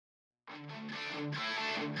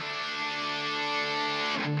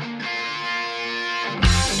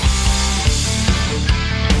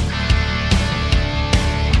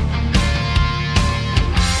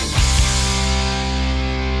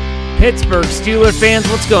Pittsburgh Steelers fans,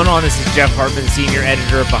 what's going on? This is Jeff Hartman, senior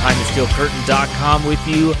editor of BehindTheSteelCurtain.com with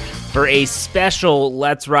you for a special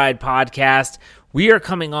Let's Ride podcast. We are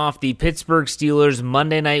coming off the Pittsburgh Steelers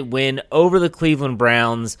Monday night win over the Cleveland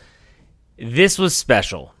Browns. This was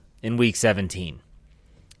special in Week 17.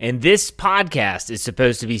 And this podcast is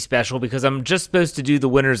supposed to be special because I'm just supposed to do the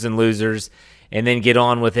winners and losers and then get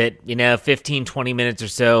on with it, 15, 20 minutes or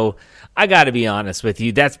so. I got to be honest with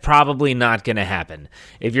you, that's probably not going to happen.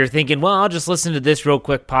 If you're thinking, well, I'll just listen to this real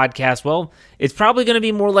quick podcast, well, it's probably going to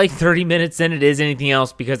be more like 30 minutes than it is anything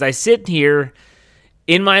else because I sit here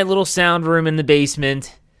in my little sound room in the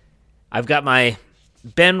basement. I've got my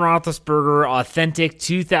Ben Roethlisberger authentic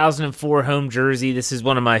 2004 home jersey. This is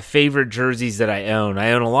one of my favorite jerseys that I own.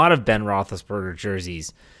 I own a lot of Ben Roethlisberger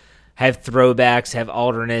jerseys. Have throwbacks, have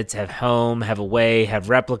alternates, have home, have away, have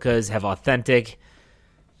replicas, have authentic.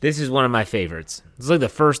 This is one of my favorites. This is like the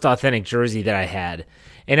first authentic jersey that I had.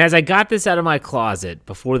 And as I got this out of my closet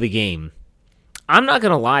before the game, I'm not going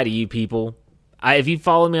to lie to you people. If you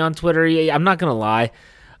follow me on Twitter, I'm not going to lie.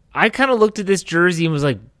 I kind of looked at this jersey and was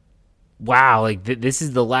like, wow, like this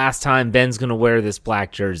is the last time Ben's going to wear this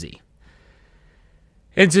black jersey.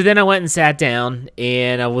 And so then I went and sat down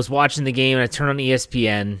and I was watching the game and I turned on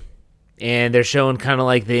ESPN and they're showing kind of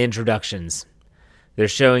like the introductions. They're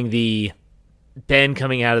showing the Ben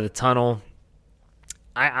coming out of the tunnel.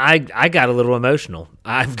 I got a little emotional.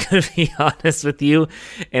 I'm going to be honest with you.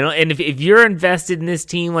 And if you're invested in this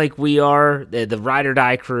team like we are, the Ride or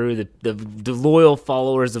Die crew, the loyal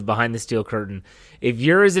followers of Behind the Steel Curtain, if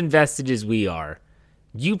you're as invested as we are,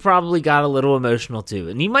 you probably got a little emotional too.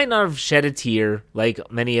 And you might not have shed a tear like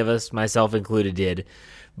many of us, myself included, did,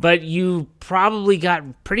 but you probably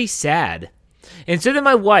got pretty sad. And so then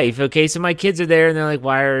my wife, so my kids are there and they're like,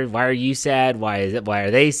 why are you sad? Why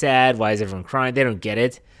are they sad? Why is everyone crying? They don't get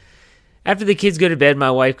it. After the kids go to bed,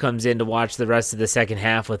 my wife comes in to watch the rest of the second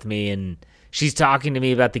half with me and she's talking to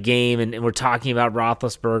me about the game and we're talking about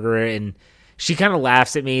Roethlisberger and she kind of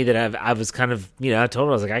laughs at me that I was kind of, I told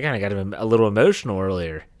her, I was like, I kind of got a little emotional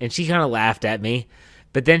earlier. And she kind of laughed at me.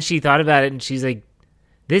 But then she thought about it and she's like,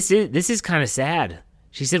 this is kind of sad.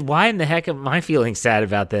 She said, why in the heck am I feeling sad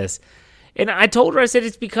about this? And I told her, I said,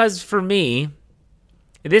 it's because for me,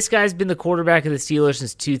 this guy's been the quarterback of the Steelers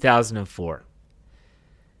since 2004.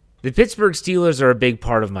 The Pittsburgh Steelers are a big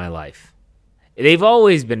part of my life. They've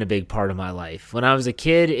always been a big part of my life. When I was a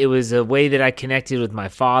kid, it was a way that I connected with my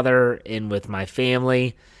father and with my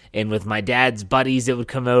family and with my dad's buddies that would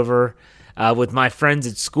come over, with my friends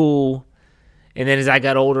at school. And then as I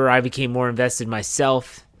got older, I became more invested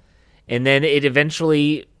myself. And then it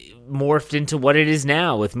eventually morphed into what it is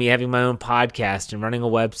now with me having my own podcast and running a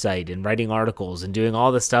website and writing articles and doing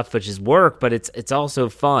all the stuff, which is work, but it's also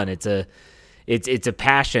fun. It's a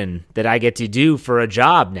passion that I get to do for a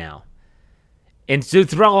job now. And so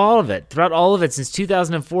throughout all of it, since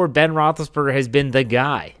 2004, Ben Roethlisberger has been the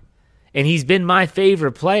guy. And he's been my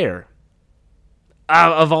favorite player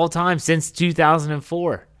of all time since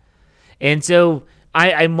 2004. And so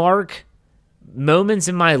I mark moments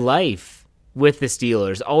in my life with the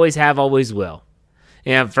Steelers. Always have, always will.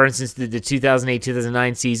 For instance, the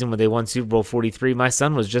 2008-2009 season when they won Super Bowl 43, my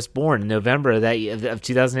son was just born in November of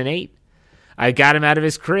 2008. I got him out of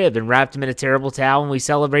his crib and wrapped him in a terrible towel, and we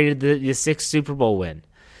celebrated the sixth Super Bowl win.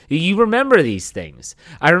 You remember these things.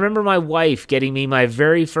 I remember my wife getting me my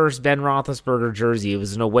very first Ben Roethlisberger jersey. It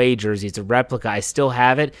was an away jersey. It's a replica. I still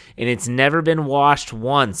have it, and it's never been washed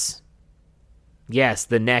once. Yes,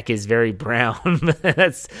 the neck is very brown.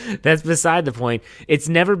 That's beside the point. It's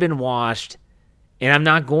never been washed, and I'm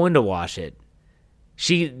not going to wash it.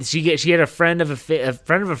 She had a friend of a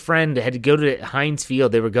friend had to go to Heinz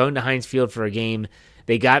Field. They were going to Heinz Field for a game.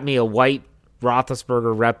 They got me a white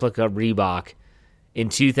Roethlisberger replica Reebok in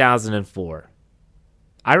 2004.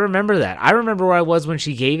 I remember that. I remember where I was when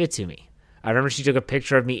she gave it to me. I remember she took a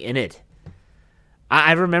picture of me in it.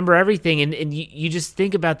 I remember everything, and you just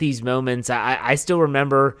think about these moments. I still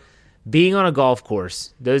remember being on a golf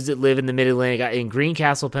course. Those that live in the Mid-Atlantic, in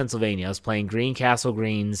Greencastle, Pennsylvania, I was playing Greencastle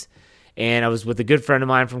Greens, and I was with a good friend of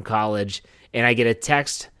mine from college, and I get a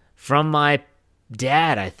text from my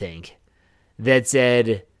dad, I think, that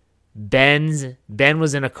said, Ben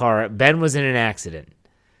was in an accident.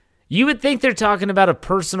 You would think they're talking about a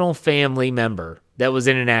personal family member that was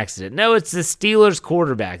in an accident. No, it's the Steelers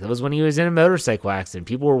quarterback. That was when he was in a motorcycle accident.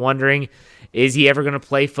 People were wondering, is he ever going to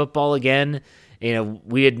play football again?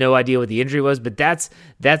 We had no idea what the injury was, but that's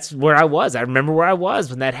where I was. I remember where I was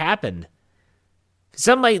when that happened.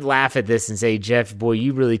 Some might laugh at this and say, Jeff, boy,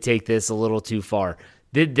 you really take this a little too far.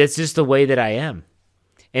 That's just the way that I am.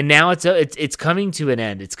 And now it's coming to an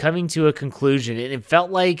end. It's coming to a conclusion. And it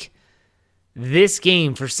felt like this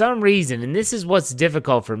game, for some reason, and this is what's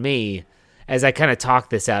difficult for me as I kind of talk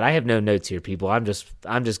this out. I have no notes here, people. I'm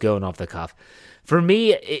just going off the cuff. For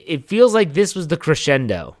me, it feels like this was the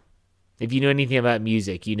crescendo. If you know anything about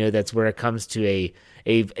music, you know that's where it comes to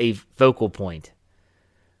a focal point.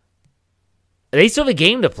 They still have a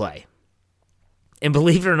game to play. And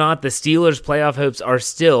believe it or not, the Steelers' playoff hopes are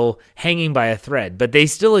still hanging by a thread, but they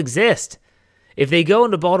still exist. If they go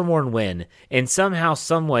into Baltimore and win, and somehow,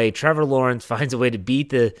 some way, Trevor Lawrence finds a way to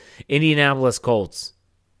beat the Indianapolis Colts,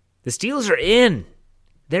 the Steelers are in.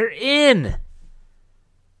 They're in.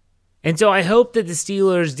 And so I hope that the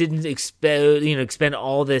Steelers didn't expend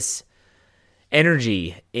all this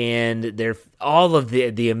energy and all of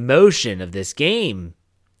the emotion of this game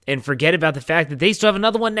and forget about the fact that they still have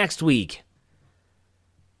another one next week.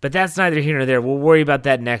 But that's neither here nor there. We'll worry about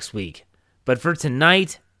that next week. But for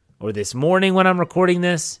tonight, or this morning when I'm recording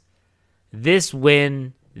this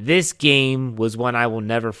win, this game was one I will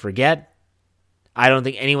never forget. I don't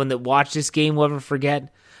think anyone that watched this game will ever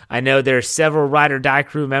forget. I know there are several Ride or Die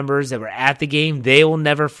crew members that were at the game. They will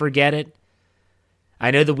never forget it. I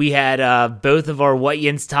know that we had both of our What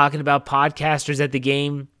Yins Talking About podcasters at the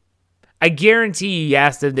game. I guarantee you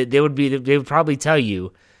asked them that they would probably tell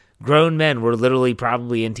you grown men were literally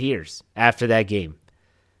probably in tears after that game.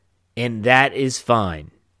 And that is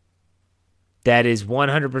fine. That is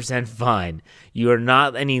 100% fine. You are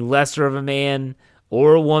not any lesser of a man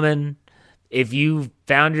or a woman if you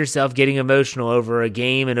found yourself getting emotional over a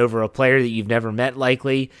game and over a player that you've never met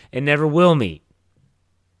likely and never will meet.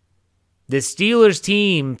 The Steelers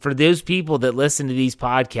team, for those people that listen to these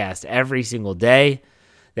podcasts every single day,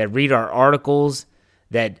 that read our articles,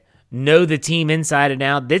 that know the team inside and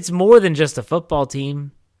out, that's more than just a football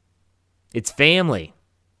team. It's family.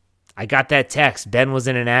 I got that text. Ben was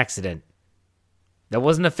in an accident. That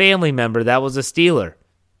wasn't a family member. That was a Steeler.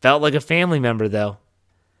 Felt like a family member, though.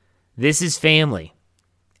 This is family.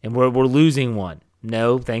 And we're losing one.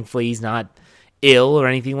 No, thankfully he's not ill or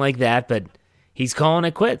anything like that, but he's calling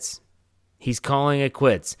it quits. He's calling it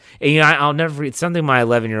quits. And I'll never forget something my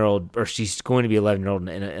 11-year-old, or she's going to be 11-year-old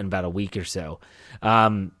in about a week or so.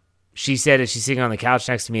 She said as she's sitting on the couch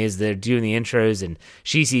next to me as they're doing the intros, and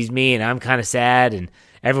she sees me, and I'm kind of sad, and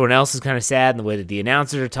everyone else is kind of sad in the way that the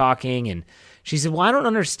announcers are talking. And she said, well, I don't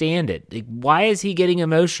understand it. Like, why is he getting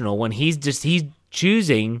emotional when he's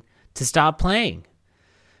choosing to stop playing?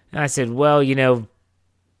 And I said, well,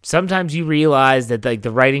 sometimes you realize that like the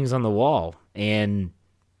writing's on the wall, and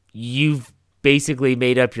you've basically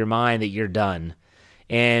made up your mind that you're done.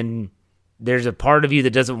 And there's a part of you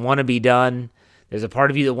that doesn't want to be done. There's a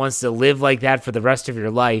part of you that wants to live like that for the rest of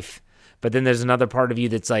your life. But then there's another part of you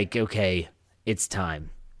that's like, okay, it's time.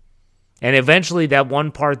 And eventually that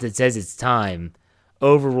one part that says it's time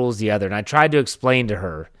overrules the other. And I tried to explain to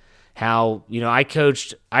her how, I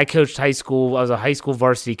coached high school. I was a high school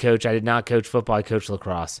varsity coach. I did not coach football. I coached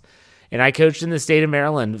lacrosse. And I coached in the state of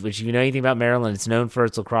Maryland, which if you know anything about Maryland, it's known for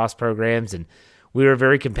its lacrosse programs. And we were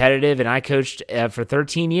very competitive, and I coached for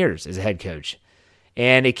 13 years as a head coach.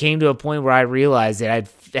 And it came to a point where I realized that I'd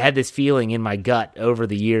had this feeling in my gut over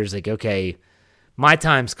the years, like, okay, my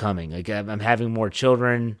time's coming. Like, I'm having more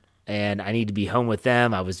children, and I need to be home with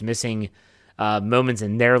them. I was missing moments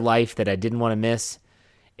in their life that I didn't want to miss.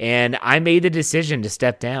 And I made the decision to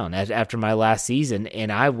step down after my last season,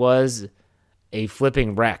 and I was a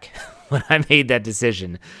flipping wreck when I made that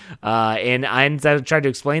decision. And I tried to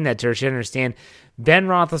explain that to her. She didn't understand. Ben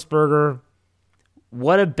Roethlisberger,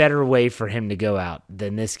 what a better way for him to go out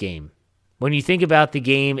than this game. When you think about the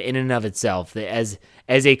game in and of itself, as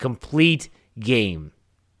a complete game.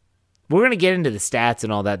 We're going to get into the stats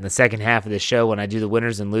and all that in the second half of the show when I do the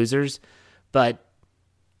winners and losers. But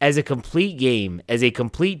as a complete game, as a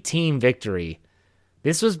complete team victory,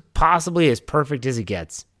 this was possibly as perfect as it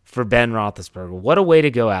gets for Ben Roethlisberger. What a way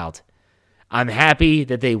to go out. I'm happy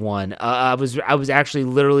that they won. I was actually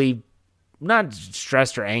literally not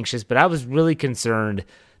stressed or anxious, but I was really concerned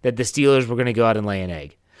that the Steelers were going to go out and lay an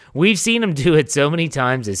egg. We've seen them do it so many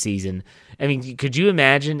times this season. I mean, could you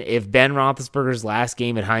imagine if Ben Roethlisberger's last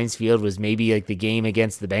game at Heinz Field was maybe like the game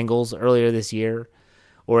against the Bengals earlier this year,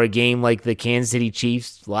 or a game like the Kansas City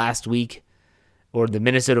Chiefs last week, or the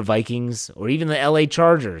Minnesota Vikings, or even the LA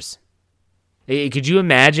Chargers? Could you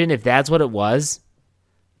imagine if that's what it was?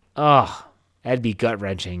 Oh, that'd be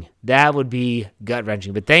gut-wrenching. That would be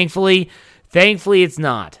gut-wrenching. But thankfully it's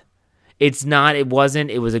not. It's not, it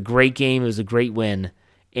wasn't. It was a great game. It was a great win.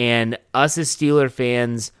 And us as Steeler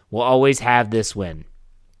fans will always have this win.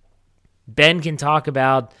 Ben can talk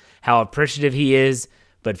about how appreciative he is,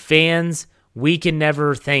 but fans, we can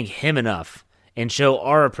never thank him enough and show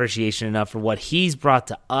our appreciation enough for what he's brought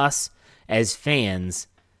to us as fans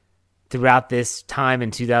throughout this time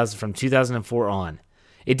from 2004 on.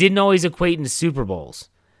 It didn't always equate into Super Bowls,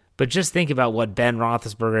 but just think about what Ben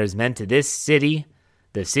Roethlisberger has meant to this city,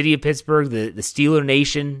 the city of Pittsburgh, the Steeler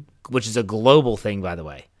Nation, which is a global thing, by the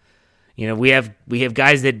way. You know, we have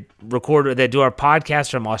guys that do our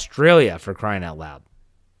podcast from Australia, for crying out loud.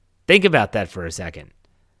 Think about that for a second.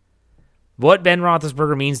 What Ben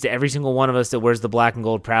Roethlisberger means to every single one of us that wears the black and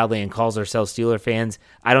gold proudly and calls ourselves Steeler fans,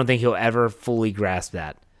 I don't think he'll ever fully grasp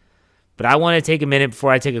that. But I want to take a minute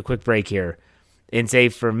before I take a quick break here and say,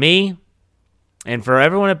 for me and for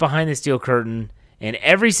everyone at Behind the Steel Curtain and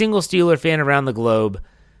every single Steeler fan around the globe,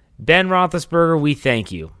 Ben Roethlisberger, we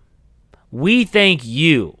thank you. We thank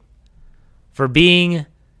you for being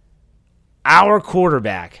our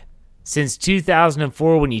quarterback since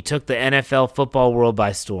 2004 when you took the NFL football world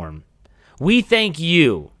by storm. We thank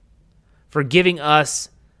you for giving us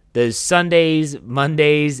those Sundays,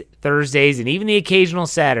 Mondays, Thursdays, and even the occasional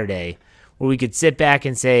Saturday where we could sit back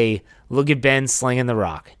and say, look at Ben slinging the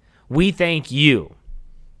rock. We thank you.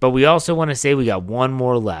 But we also want to say we got one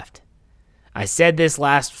more left. I said this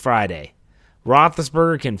last Friday.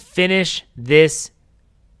 Roethlisberger can finish this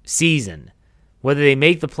season, whether they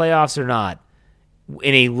make the playoffs or not,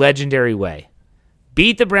 in a legendary way.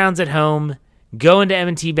 Beat the Browns at home, go into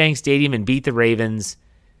M&T Bank Stadium and beat the Ravens,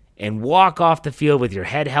 and walk off the field with your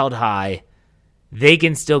head held high. They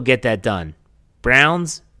can still get that done.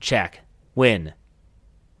 Browns, check. Win.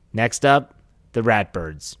 Next up, the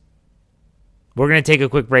Ratbirds. We're going to take a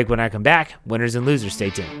quick break. When I come back, winners and losers, stay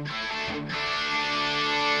tuned.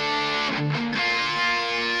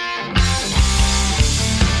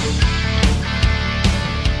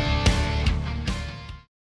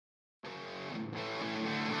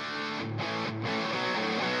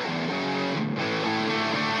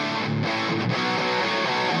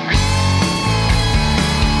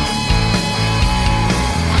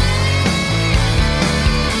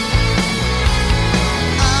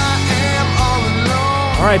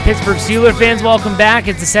 All right, Pittsburgh Steelers fans, welcome back.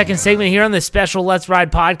 It's the second segment here on the special Let's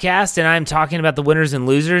Ride podcast, and I'm talking about the winners and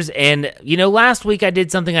losers. And, you know, last week I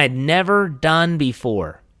did something I'd never done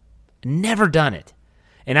before. Never done it.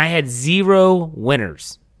 And I had 0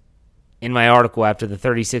 winners in my article after the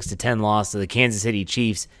 36-10 loss to the Kansas City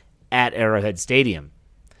Chiefs at Arrowhead Stadium.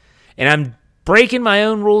 And I'm breaking my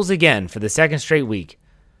own rules again for the second straight week.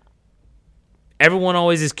 Everyone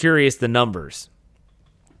always is curious the numbers.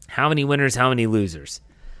 How many winners, how many losers?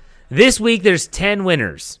 This week, there's 10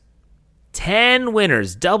 winners. 10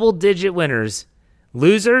 winners, double-digit winners.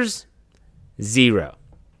 Losers, 0.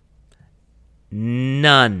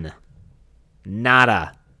 None.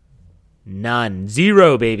 Nada. None.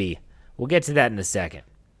 0, baby. We'll get to that in a second.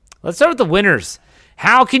 Let's start with the winners.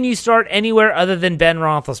 How can you start anywhere other than Ben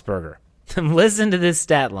Roethlisberger? Listen to this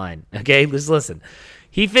stat line, okay? Just listen.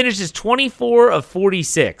 He finishes 24 of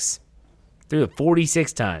 46. Threw it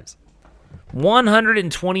 46 times.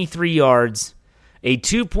 123 yards, a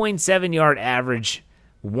 2.7 yard average,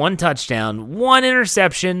 1 touchdown, 1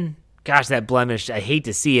 interception. Gosh, that blemish, I hate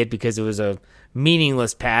to see it because it was a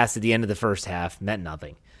meaningless pass at the end of the first half. Meant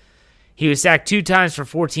nothing. He was sacked 2 times for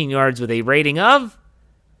 14 yards with a rating of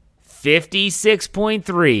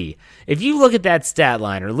 56.3. If you look at that stat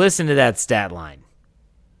line or listen to that stat line,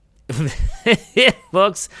 it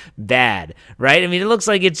looks bad, right? I mean, it looks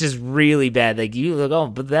like it's just really bad. Like you look, oh,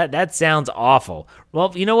 but that sounds awful.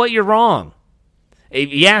 Well, you know what? You're wrong.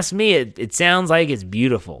 If you ask me, it sounds like it's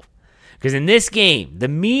beautiful. Because in this game, the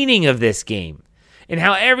meaning of this game and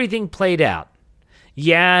how everything played out,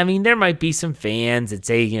 yeah, I mean, there might be some fans that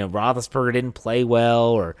say, you know, Roethlisberger didn't play well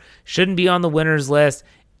or shouldn't be on the winners list.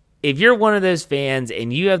 If you're one of those fans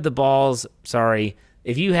and you have the balls,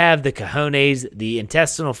 if you have the cojones, the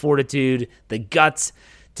intestinal fortitude, the guts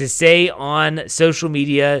to say on social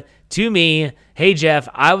media to me, hey, Jeff,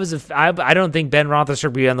 I don't think Ben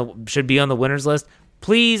Roethlisberger should be on the winners list,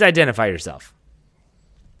 please identify yourself.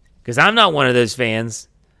 Because I'm not one of those fans.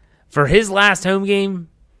 For his last home game,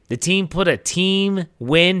 the team put a team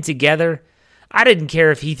win together. I didn't care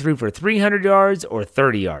if he threw for 300 yards or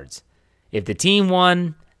 30 yards. If the team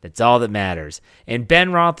won, that's all that matters. And Ben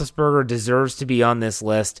Roethlisberger deserves to be on this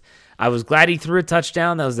list. I was glad he threw a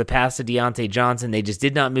touchdown. That was the pass to Deontay Johnson. They just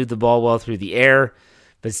did not move the ball well through the air.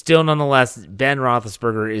 But still, nonetheless, Ben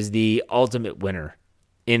Roethlisberger is the ultimate winner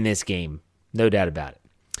in this game. No doubt about it.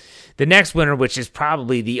 The next winner, which is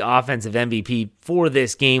probably the offensive MVP for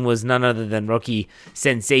this game, was none other than rookie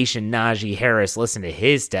sensation Najee Harris. Listen to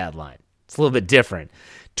his stat line. It's a little bit different.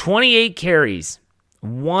 28 carries,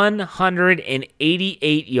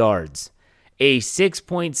 188 yards, a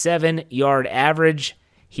 6.7 yard average.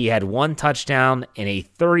 He had 1 touchdown and a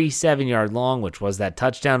 37-yard long, which was that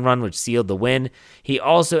touchdown run, which sealed the win. He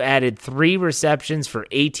also added 3 receptions for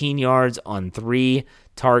 18 yards on 3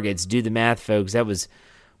 targets. Do the math, folks. That was,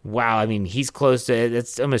 wow. I mean, he's close to,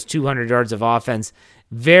 that's almost 200 yards of offense.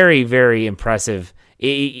 Very, very impressive.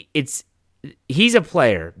 He's a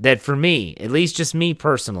player that, for me, at least just me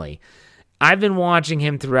personally, I've been watching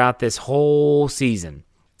him throughout this whole season.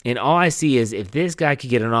 And all I see is if this guy could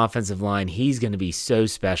get an offensive line, he's going to be so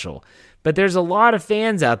special. But there's a lot of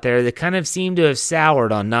fans out there that kind of seem to have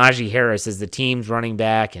soured on Najee Harris as the team's running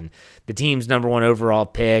back and the team's number 1 overall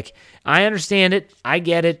pick. I understand it. I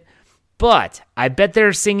get it. But I bet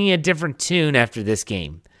they're singing a different tune after this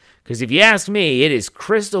game. Because if you ask me, it is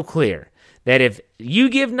crystal clear that if you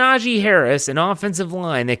give Najee Harris an offensive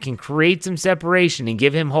line that can create some separation and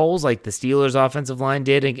give him holes like the Steelers' offensive line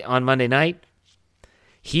did on Monday night,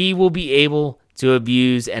 he will be able to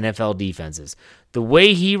abuse NFL defenses. The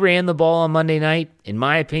way he ran the ball on Monday night, in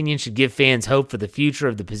my opinion, should give fans hope for the future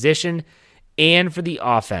of the position and for the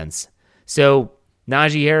offense. So,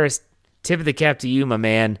 Najee Harris, tip of the cap to you, my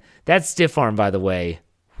man. That's stiff arm, by the way.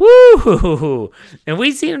 Woo! And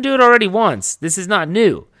we've seen him do it already once. This is not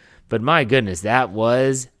new. But my goodness, that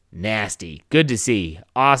was nasty. Good to see.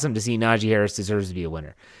 Awesome to see Najee Harris deserves to be a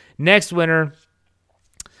winner. Next winner,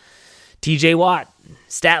 TJ Watt.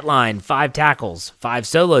 Stat line, 5 tackles, 5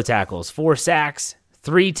 solo tackles, 4 sacks,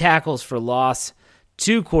 3 tackles for loss,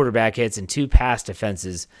 2 quarterback hits, and 2 pass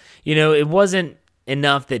defenses. You know, it wasn't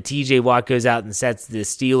enough that TJ Watt goes out and sets the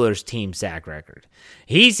Steelers team sack record.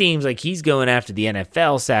 He seems like he's going after the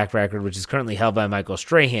NFL sack record, which is currently held by Michael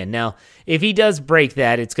Strahan. Now, if he does break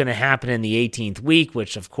that, it's going to happen in the 18th week,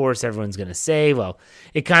 which of course everyone's going to say, well,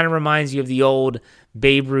 it kind of reminds you of the old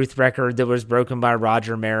Babe Ruth record that was broken by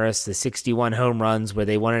Roger Maris, the 61 home runs, where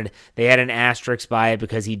they had an asterisk by it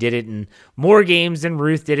because he did it in more games than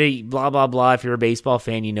Ruth did it, blah, blah, blah. If you're a baseball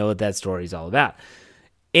fan, you know what that story is all about.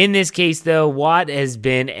 In this case, though, Watt has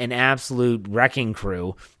been an absolute wrecking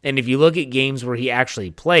crew. And if you look at games where he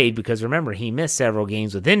actually played, because remember, he missed several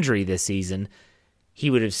games with injury this season, he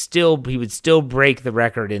would still break the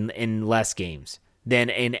record in less games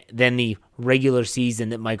than the regular season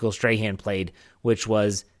that Michael Strahan played, which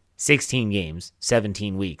was 16 games,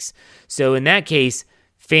 17 weeks. So in that case,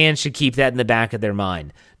 fans should keep that in the back of their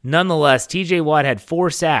mind. Nonetheless, TJ Watt had 4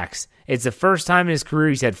 sacks. It's the first time in his career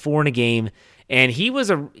he's had 4 in a game. And he was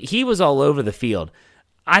all over the field.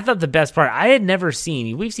 I thought the best part,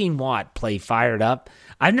 we've seen Watt play fired up.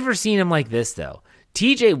 I've never seen him like this, though.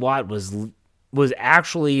 TJ Watt was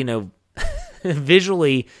actually,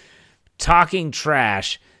 visually talking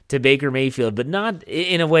trash to Baker Mayfield, but not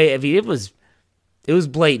in a way, it was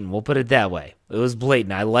blatant. We'll put it that way. It was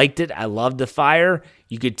blatant. I liked it. I loved the fire.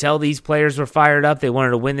 You could tell these players were fired up. They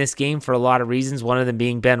wanted to win this game for a lot of reasons, one of them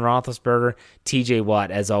being Ben Roethlisberger. TJ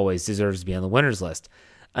Watt, as always, deserves to be on the winner's list.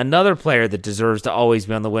 Another player that deserves to always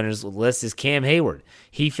be on the winner's list is Cam Hayward.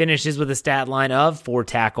 He finishes with a stat line of 4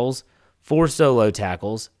 tackles, 4 solo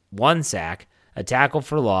tackles, 1 sack, a tackle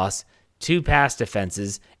for loss, 2 pass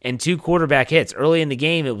defenses, and 2 quarterback hits. Early in the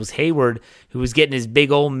game, it was Hayward who was getting his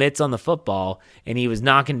big old mitts on the football, and he was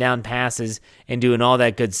knocking down passes and doing all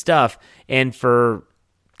that good stuff. And for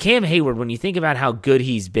Cam Hayward, when you think about how good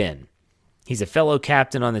he's been, he's a fellow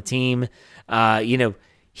captain on the team.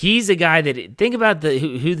 He's a guy that, think about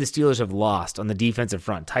who the Steelers have lost on the defensive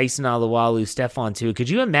front. Tyson Alualu, Stephon Tuitt. Could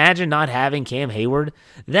you imagine not having Cam Hayward?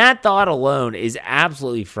 That thought alone is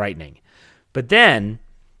absolutely frightening. But then,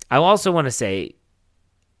 I also want to say,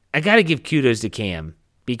 I got to give kudos to Cam,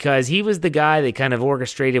 because he was the guy that kind of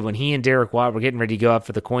orchestrated when he and Derek Watt were getting ready to go up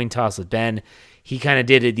for the coin toss with Ben. He kind of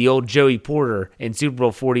did it, the old Joey Porter in Super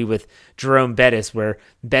Bowl 40 with Jerome Bettis, where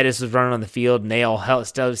Bettis was running on the field and they all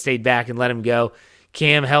stayed back and let him go.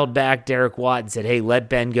 Cam held back Derek Watt and said, hey, let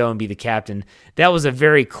Ben go and be the captain. That was a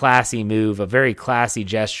very classy move, a very classy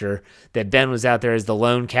gesture, that Ben was out there as the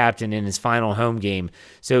lone captain in his final home game.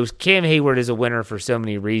 So Cam Hayward is a winner for so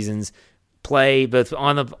many reasons. Play both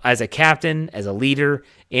as a captain, as a leader,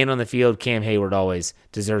 and on the field, Cam Hayward always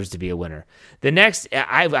deserves to be a winner. The next,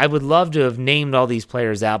 I would love to have named all these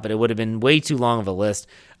players out, but it would have been way too long of a list.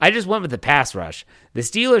 I just went with the pass rush. The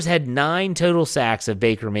Steelers had 9 total sacks of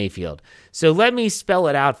Baker Mayfield. So let me spell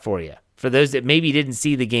it out for you, for those that maybe didn't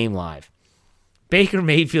see the game live. Baker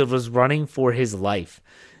Mayfield was running for his life.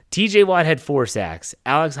 TJ Watt had 4 sacks.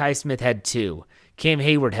 Alex Highsmith had 2. Cam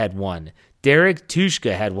Hayward had one. Derek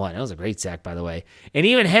Tushka had one. That was a great sack, by the way. And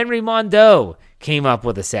even Henry Mondeau came up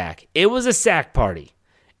with a sack. It was a sack party.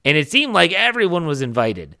 And it seemed like everyone was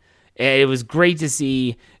invited. It was great to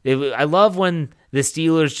see. I love when the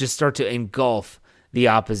Steelers just start to engulf the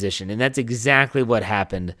opposition. And that's exactly what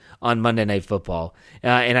happened on Monday Night Football.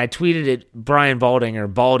 And I tweeted at Brian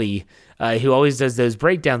Baldinger, Baldy, who always does those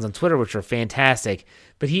breakdowns on Twitter, which are fantastic.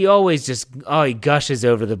 But he always he gushes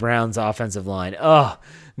over the Browns' offensive line.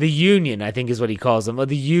 The Union, I think is what he calls them, or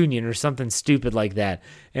the Union or something stupid like that.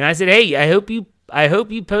 And I said, hey, I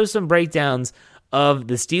hope you post some breakdowns of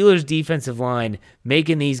the Steelers' defensive line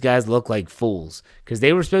making these guys look like fools, because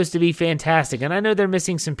they were supposed to be fantastic. And I know they're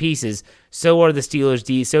missing some pieces. So is the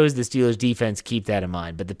Steelers' defense. Keep that in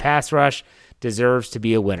mind. But the pass rush deserves to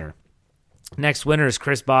be a winner. Next winner is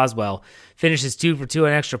Chris Boswell. Finishes 2 for 2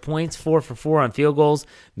 on extra points, 4 for 4 on field goals.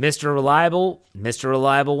 Mr.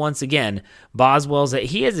 Reliable once again. Boswell's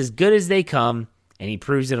he is as good as they come, and he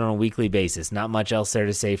proves it on a weekly basis. Not much else there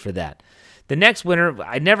to say for that. The next winner,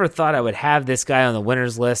 I never thought I would have this guy on the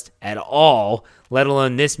winners list at all, let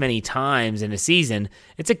alone this many times in a season.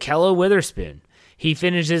 It's Ahkello Witherspoon. He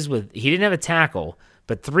finishes he didn't have a tackle,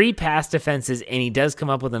 but 3 pass defenses, and he does come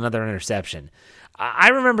up with another interception. I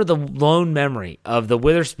remember the lone memory of the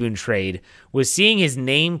Witherspoon trade was seeing his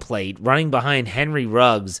nameplate running behind Henry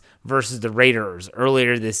Ruggs versus the Raiders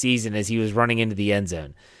earlier this season as he was running into the end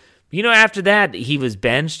zone. After that, he was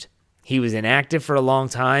benched. He was inactive for a long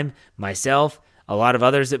time. Myself, a lot of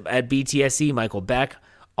others at BTSC, Michael Beck,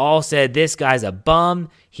 all said, this guy's a bum.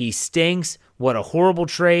 He stinks. What a horrible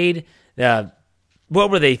trade.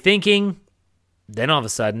 What were they thinking? Then all of a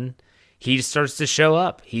sudden, he starts to show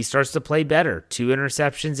up. He starts to play better. 2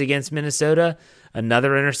 interceptions against Minnesota.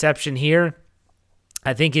 Another interception here.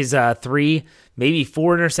 I think his 3, maybe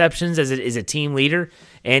 4 interceptions as a team leader.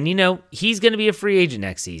 And, he's going to be a free agent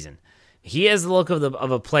next season. He has the look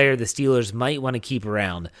of a player the Steelers might want to keep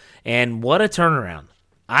around. And what a turnaround.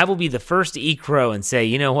 I will be the first to eat crow and say,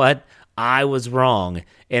 you know what? I was wrong,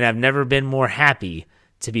 and I've never been more happy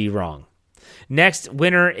to be wrong. Next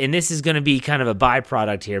winner, and this is going to be kind of a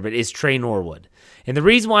byproduct here, but is Trey Norwood. And the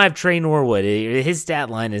reason why I have Trey Norwood, his stat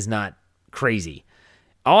line is not crazy.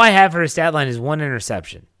 All I have for his stat line is 1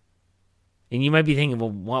 interception. And you might be thinking,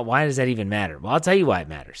 well, why does that even matter? Well, I'll tell you why it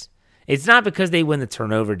matters. It's not because they win the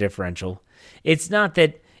turnover differential. It's not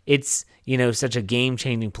that it's, such a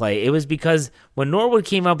game-changing play. It was because when Norwood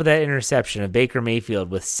came up with that interception of Baker Mayfield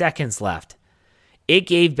with seconds left, it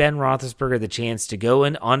gave Ben Roethlisberger the chance to go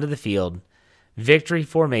onto the field, victory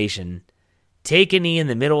formation, take a knee in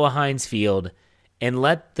the middle of Heinz Field, and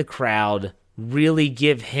let the crowd really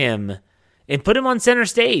give him and put him on center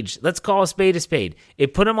stage. Let's call a spade a spade.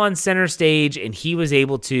 It put him on center stage, and he was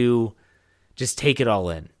able to just take it all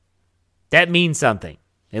in. That means something.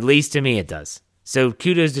 At least to me it does. So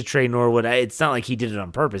kudos to Trey Norwood. It's not like he did it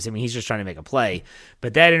on purpose. I mean, he's just trying to make a play.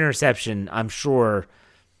 But that interception, I'm sure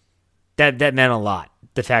that meant a lot.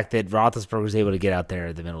 The fact that Roethlisberger was able to get out there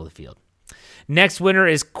in the middle of the field. Next winner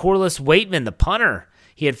is Corliss Waitman, the punter.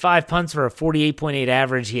 He had 5 punts for a 48.8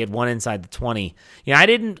 average. He had 1 inside the 20. I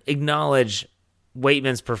didn't acknowledge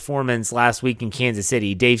Waitman's performance last week in Kansas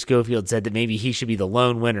City. Dave Schofield said that maybe he should be the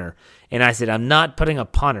lone winner. And I said, I'm not putting a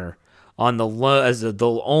punter on as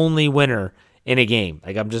the only winner in a game.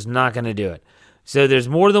 I'm just not going to do it. So there's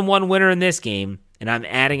more than one winner in this game, and I'm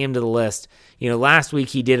adding him to the list. Last week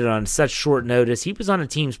he did it on such short notice. He was on a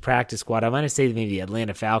team's practice squad. I might have said maybe the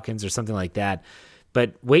Atlanta Falcons or something like that.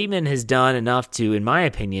 But Waitman has done enough to, in my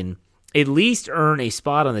opinion, at least earn a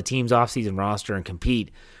spot on the team's offseason roster and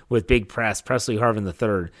compete with Big Presley Harvin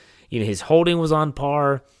III. His holding was on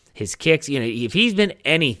par. His kicks, if he's been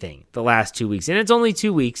anything the last 2 weeks, and it's only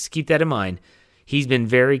 2 weeks, keep that in mind, he's been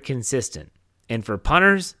very consistent. And for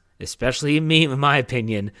punters, especially in my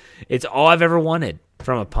opinion, it's all I've ever wanted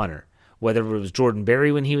from a punter. Whether it was Jordan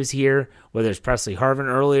Berry when he was here, whether it's Presley Harvin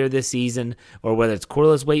earlier this season, or whether it's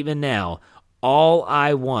Corliss Waitman now, all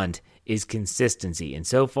I want is consistency. And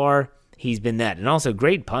so far, he's been that. And also,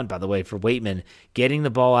 great punt, by the way, for Waitman, getting the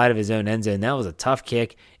ball out of his own end zone. That was a tough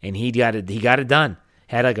kick, and he got it done.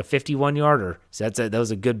 Had like a 51-yarder, so that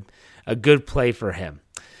was a good play for him.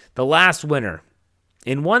 The last winner,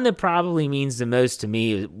 and one that probably means the most to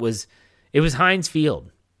me, was Heinz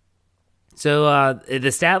Field. So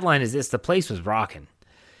the stat line is this: the place was rocking.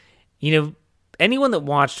 Anyone that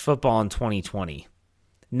watched football in 2020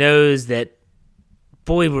 knows that,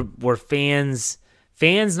 boy, were fans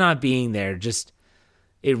not being there. Just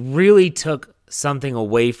it really took something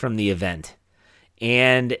away from the event,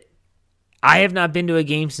 and I have not been to a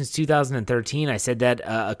game since 2013. I said that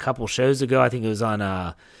a couple shows ago. I think it was on,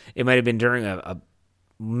 it might have been during a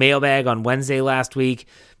mailbag on Wednesday last week.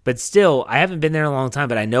 But still, I haven't been there in a long time,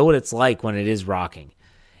 but I know what it's like when it is rocking.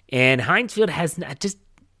 And Heinz Field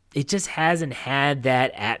just hasn't had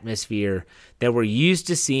that atmosphere that we're used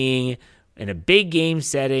to seeing in a big game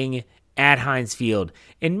setting at Heinz Field.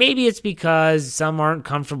 And maybe it's because some aren't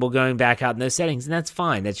comfortable going back out in those settings, and that's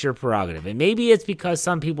fine. That's your prerogative. And maybe it's because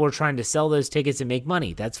some people are trying to sell those tickets and make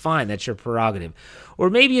money. That's fine. That's your prerogative. Or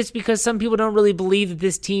maybe it's because some people don't really believe that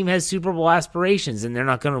this team has Super Bowl aspirations, and they're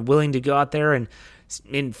not willing to go out there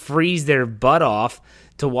and freeze their butt off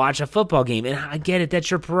to watch a football game. And I get it.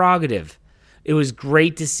 That's your prerogative. It was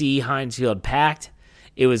great to see Heinz Field packed.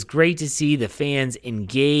 It was great to see the fans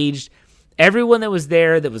engaged. Everyone that was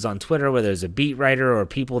there that was on Twitter, whether it was a beat writer or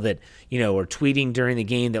people that, were tweeting during the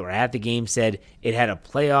game that were at the game, said it had a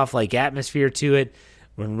playoff-like atmosphere to it.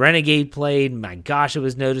 When Renegade played, my gosh, it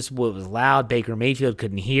was noticeable. It was loud. Baker Mayfield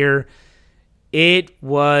couldn't hear. It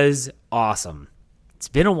was awesome. It's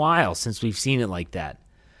been a while since we've seen it like that.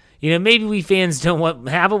 Maybe we fans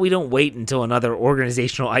we don't wait until another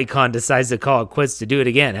organizational icon decides to call it quits to do it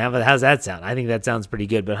again. How's that sound? I think that sounds pretty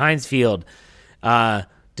good. But Heinz Field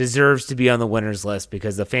deserves to be on the winners list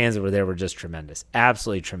because the fans that were there were just tremendous.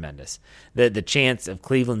 Absolutely tremendous. The chants of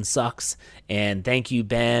Cleveland sucks and thank you,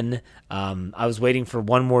 Ben. I was waiting for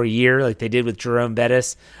one more year like they did with Jerome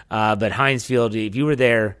Bettis. But Heinz Field, if you were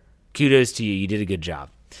there, kudos to you. You did a good job.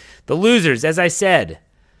 The losers, as I said,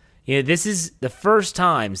 this is the first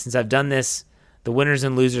time since I've done this, the winners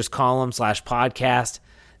and losers column / podcast,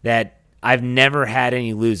 that I've never had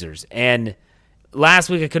any losers. And last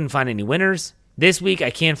week I couldn't find any winners. This week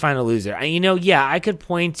I can't find a loser. I could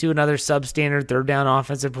point to another substandard third down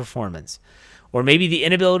offensive performance, or maybe the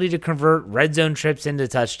inability to convert red zone trips into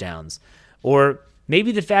touchdowns, or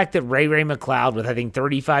maybe the fact that Ray McCloud with, I think,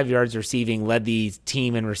 35 yards receiving led the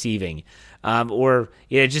team in receiving, or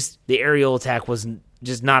just the aerial attack wasn't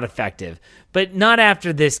just not effective. But not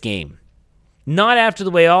after this game. Not after the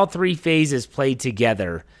way all three phases played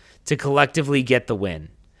together to collectively get the win.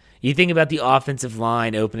 You think about the offensive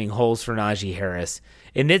line opening holes for Najee Harris,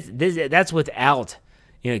 and that's without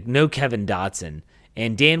no Kevin Dotson,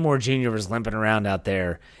 and Dan Moore Jr. was limping around out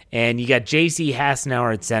there, and you got J.C.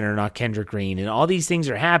 Hassenauer at center, not Kendrick Green, and all these things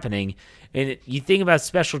are happening. And you think about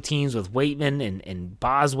special teams with Waitman and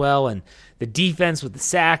Boswell, and the defense with the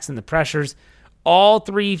sacks and the pressures. All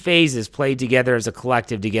three phases played together as a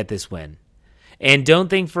collective to get this win. And don't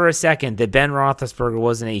think for a second that Ben Roethlisberger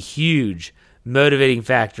wasn't a huge motivating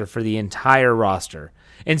factor for the entire roster.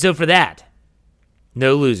 And so for that,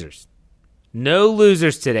 no losers. No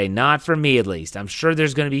losers today, not from me at least. I'm sure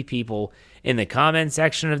there's going to be people in the comment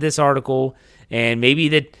section of this article and maybe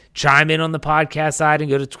that chime in on the podcast side and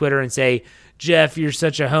go to Twitter and say, Jeff, you're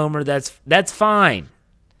such a homer. That's fine.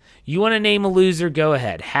 You want to name a loser, go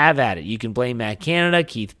ahead. Have at it. You can blame Matt Canada,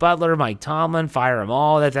 Keith Butler, Mike Tomlin, fire them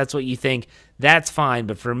all. That's what you think. That's fine.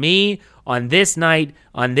 But for me, on this night,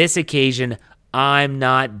 on this occasion, I'm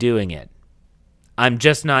not doing it. I'm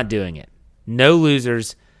just not doing it. No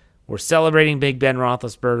losers. We're celebrating Big Ben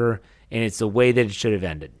Roethlisberger, and it's the way that it should have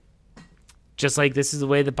ended. Just like this is the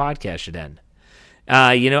way the podcast should end.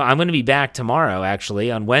 I'm going to be back tomorrow,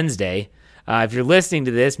 actually, on Wednesday. If you're listening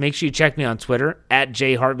to this, make sure you check me on Twitter, at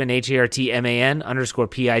jhartman,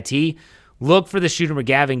 HARTMAN_PIT. Look for the Shooter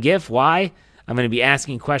McGavin GIF. Why? I'm going to be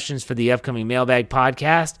asking questions for the upcoming Mailbag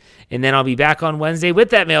podcast, and then I'll be back on Wednesday with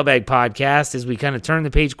that Mailbag podcast as we kind of turn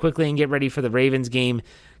the page quickly and get ready for the Ravens game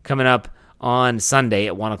coming up on Sunday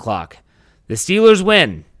at 1 o'clock. The Steelers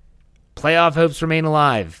win. Playoff hopes remain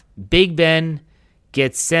alive. Big Ben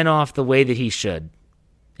gets sent off the way that he should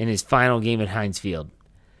in his final game at Heinz Field.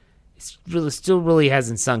 It still really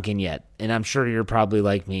hasn't sunk in yet, and I'm sure you're probably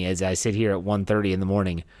like me as I sit here at 1:30 in the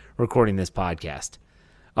morning recording this podcast.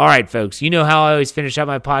 All right, folks, you know how I always finish up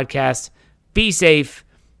my podcast. Be safe,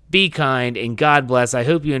 be kind, and God bless. I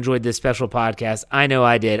hope you enjoyed this special podcast. I know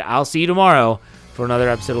I did. I'll see you tomorrow for another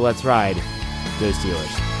episode of Let's Ride. Go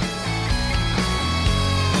Steelers.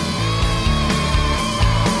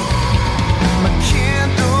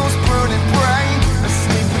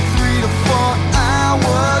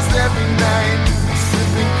 Every night,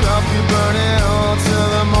 sipping coffee, burning